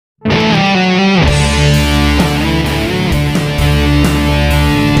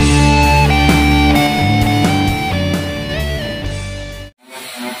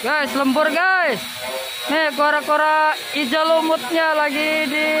lembur guys. Nih kora-kora hijau lumutnya lagi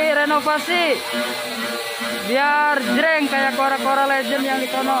direnovasi biar jreng kayak kora-kora legend yang di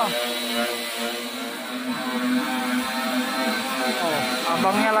sono. Oh,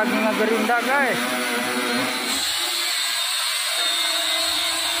 abangnya lagi ngegerinda guys.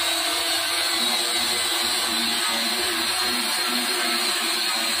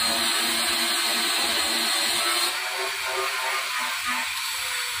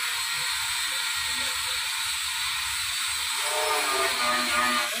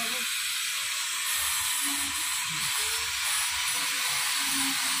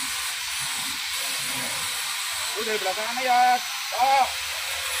 Dari belakang ya.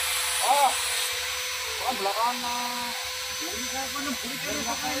 Belakang.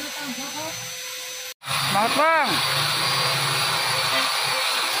 Semangat bang.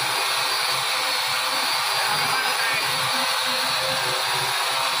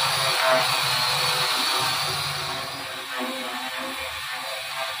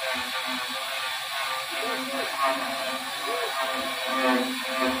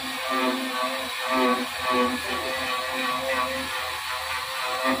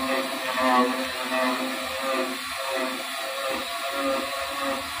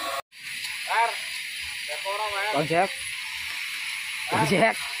 Bang Jack. Bang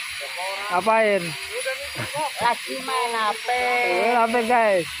Jack. Ngapain? Lagi main HP. HP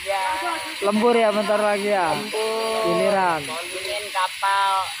guys. Ya. Lembur ya bentar lagi ya. Lembur. Giliran. Bikin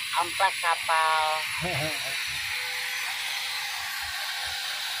kapal, amplas kapal.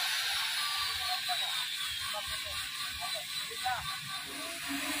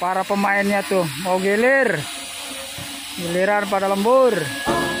 Para pemainnya tuh mau giliran pada lembur.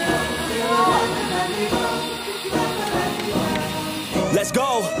 Let's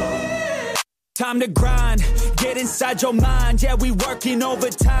go. Time to grind, get inside your mind. Yeah, we working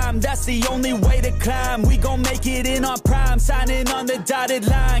overtime. That's the only way to climb. We gon' make it in our prime. Signing on the dotted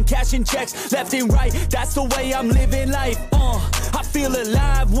line, cashing checks left and right. That's the way I'm living life. I feel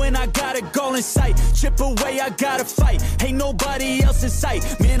alive when I got a goal in sight. Chip away, I gotta fight. Ain't nobody else in sight.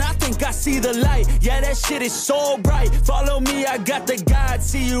 Man, I think I see the light. Yeah, that shit is so bright. Follow me, I got the guide.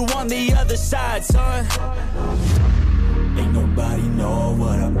 See you on the other side, son. Ain't nobody know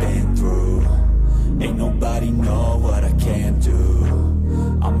what I've been through. Ain't nobody know what I can't do.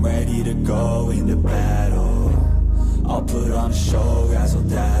 I'm ready to go into battle. I'll put on a show, razzle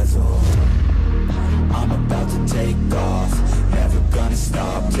dazzle. I'm about to take off. Never gonna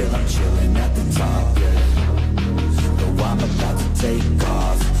stop till I'm chilling at the top, yeah. No, I'm about to take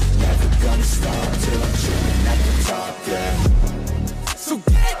off. Never gonna stop till I'm chilling at the top, yeah. So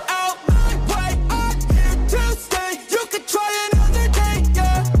get out my way, I'm here to stay. You can try another day,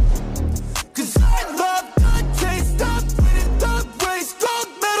 yeah. Cause I love the taste of winning the race. Gold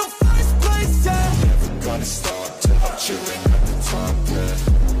medal, first place, yeah. Never gonna stop till I'm chilling at the top, yeah.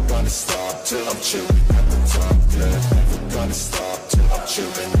 Gonna stop till I'm chilling at the top, yeah. Never gonna stop till I'm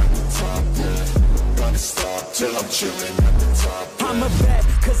chilling at the top, yeah. Gonna stop till I'm chilling at the top, yeah. I'm a vet,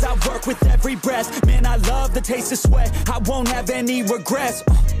 cause I work with every breath. Man, I love the taste of sweat. I won't have any regrets.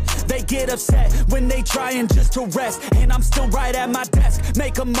 They get upset when they trying just to rest. And I'm still right at my desk.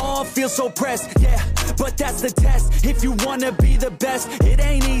 Make them all feel so pressed. Yeah, but that's the test. If you wanna be the best, it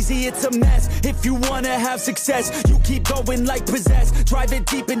ain't easy, it's a mess. If you wanna have success, you keep going like possessed. Drive it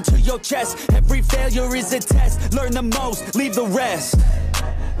deep into your chest. Every failure is a test. Learn the most, leave the rest.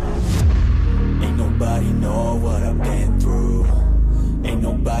 Ain't nobody know what I've been through. Ain't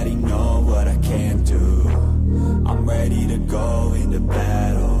nobody know what I can't do. I'm ready to go into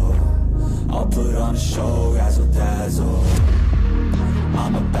battle. I'll put on a show, razzle dazzle.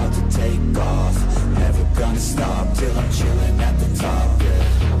 I'm about to take off. Never gonna stop till I'm chilling at the top, yeah.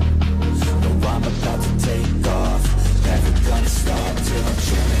 No, I'm about to take off. Never gonna stop till I'm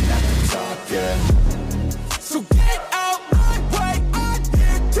chilling at the top, yeah. So get out my way, I'm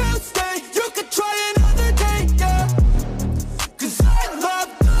here to stay. You can try another day, yeah. Cause I love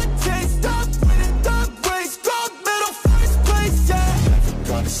the taste of winning the race. Gold medal, first place, yeah. Never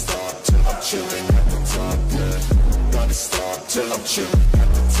gonna stop till I'm chilling at the top, yeah. Gonna stop till I'm chilling at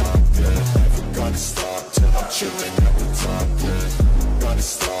the top, yeah. Never gonna stop till I'm chilling at the top, yeah. Gonna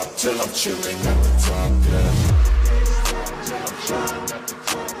stop till I'm chilling at the top, yeah.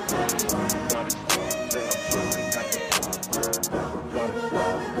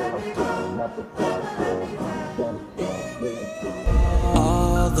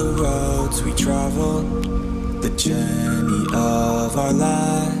 All the roads we traveled, the journey of our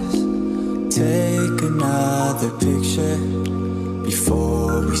lives. Take another picture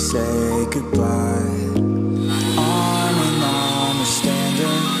before we say goodbye. On and on we're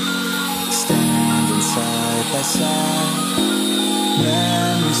standing, side by side.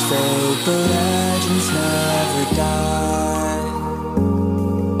 Memories fade, but legends never die.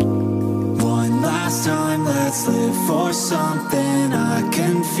 One last time, let's live for something. I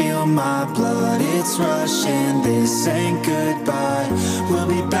can feel my blood, it's rushing. This ain't goodbye, we'll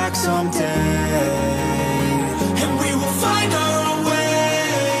be back someday. And we will find our own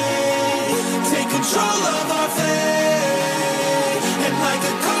way, take control of our fate. And like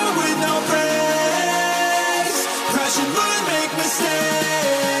a car with no brakes, crash and learn, make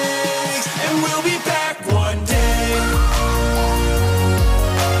mistakes. And we'll be back one day.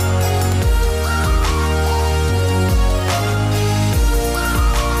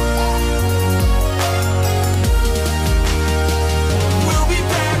 We'll be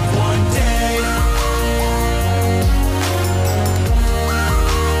back one day.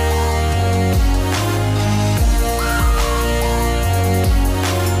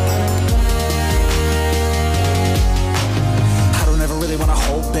 I don't ever really wanna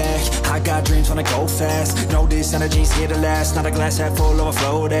hold back. I got dreams, wanna go fast. Know this energy's here to last. Not a glass half full,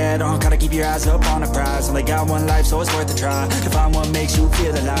 overflow that. Gotta keep your eyes up on the prize. Only got one life, so it's worth a try. To find what makes you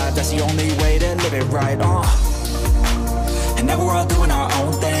feel alive, that's the only way to live it right. And now we're all doing our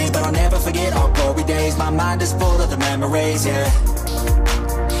own thing, but I'll never forget our glory days. My mind is full of the memories, yeah.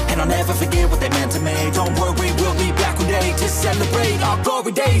 And I'll never forget what they meant to me. Don't worry, we'll be back one day to celebrate our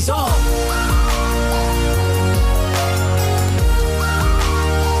glory days.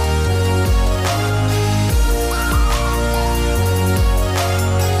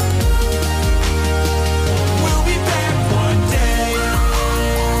 We'll be back one day.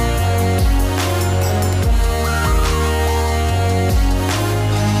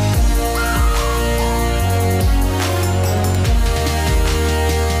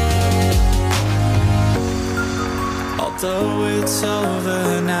 Although it's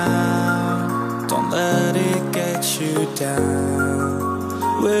over now, don't let it get you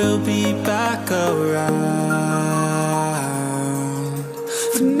down. We'll be back around.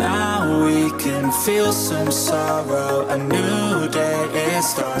 For now we can feel some sorrow. A new day, it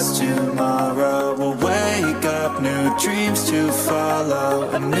starts tomorrow. We'll wake up, new dreams to follow.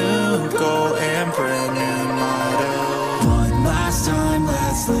 A new goal and brand new motto. One last time,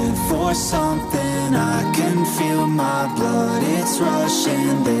 let's live for something. I can feel my blood, it's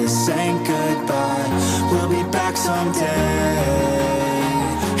rushing. This ain't goodbye, we'll be back someday.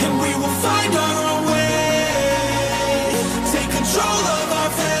 And we will find our